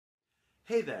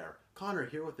Hey there, Connor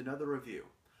here with another review.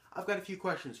 I've got a few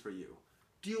questions for you.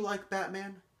 Do you like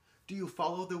Batman? Do you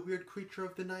follow the weird creature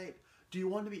of the night? Do you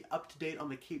want to be up to date on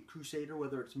the Caped Crusader,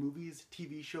 whether it's movies,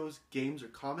 TV shows, games, or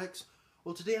comics?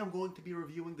 Well, today I'm going to be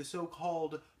reviewing the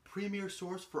so-called premier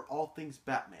source for all things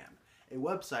Batman, a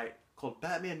website called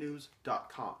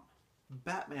batmannews.com.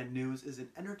 Batman News is an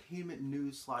entertainment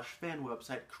news/fan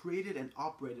website created and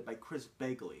operated by Chris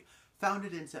Bagley.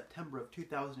 Founded in September of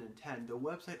 2010, the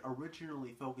website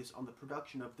originally focused on the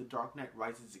production of The Dark Knight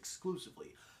Rises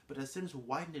exclusively, but has since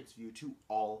widened its view to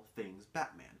all things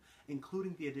Batman,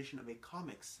 including the addition of a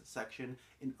comics section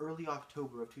in early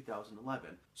October of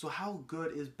 2011. So how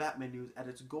good is Batman News at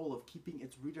its goal of keeping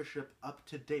its readership up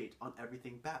to date on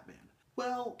everything Batman?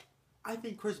 Well, I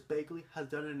think Chris Bagley has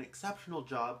done an exceptional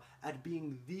job at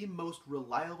being the most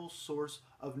reliable source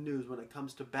of news when it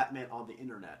comes to Batman on the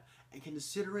internet. And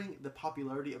considering the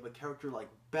popularity of a character like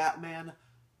Batman,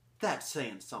 that's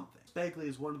saying something. Bagley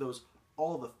is one of those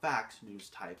all the facts news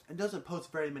types and doesn't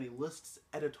post very many lists,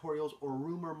 editorials, or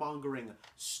rumor-mongering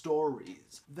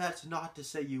stories. That's not to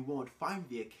say you won't find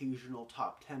the occasional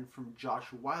top 10 from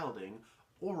Josh Wilding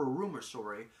or a rumor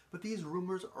story, but these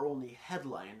rumors are only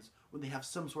headlines when they have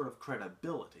some sort of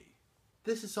credibility.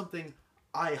 This is something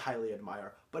I highly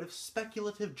admire, but if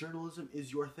speculative journalism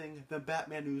is your thing, then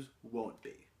Batman News won't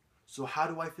be. So how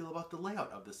do I feel about the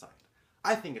layout of the site?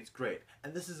 I think it's great,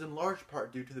 and this is in large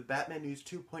part due to the Batman News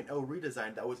 2.0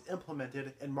 redesign that was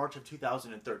implemented in March of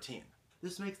 2013.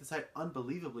 This makes the site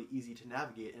unbelievably easy to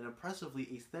navigate and impressively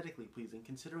aesthetically pleasing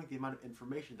considering the amount of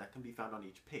information that can be found on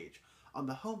each page. On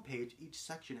the home page, each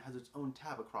section has its own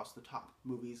tab across the top: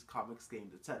 movies, comics,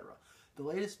 games, etc. The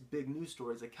latest big news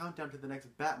stories, a countdown to the next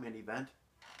Batman event.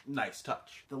 Nice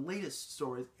touch. The latest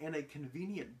stories and a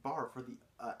convenient bar for the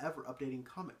ever-updating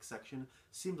comics section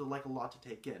seem like a lot to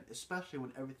take in, especially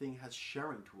when everything has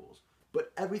sharing tools.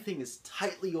 But everything is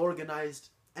tightly organized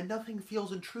and nothing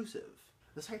feels intrusive.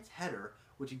 The site's header,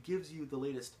 which gives you the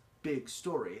latest big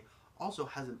story, also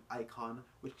has an icon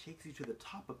which takes you to the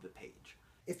top of the page.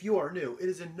 If you are new, it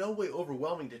is in no way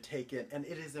overwhelming to take in, and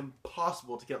it is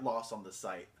impossible to get lost on the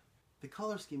site. The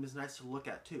color scheme is nice to look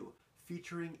at too,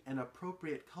 featuring an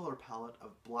appropriate color palette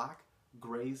of black,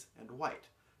 grays, and white.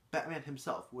 Batman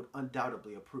himself would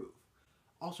undoubtedly approve.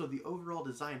 Also, the overall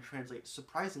design translates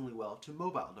surprisingly well to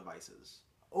mobile devices.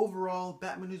 Overall,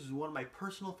 Batman News is one of my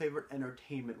personal favorite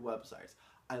entertainment websites.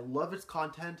 I love its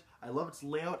content, I love its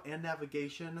layout and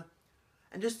navigation,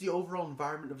 and just the overall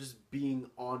environment of just being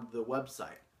on the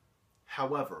website.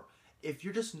 However, if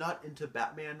you're just not into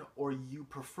Batman or you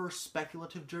prefer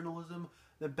speculative journalism,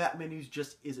 then Batman News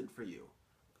just isn't for you.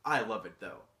 I love it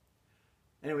though.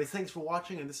 Anyway, thanks for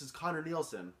watching, and this is Connor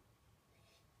Nielsen,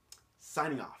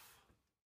 signing off.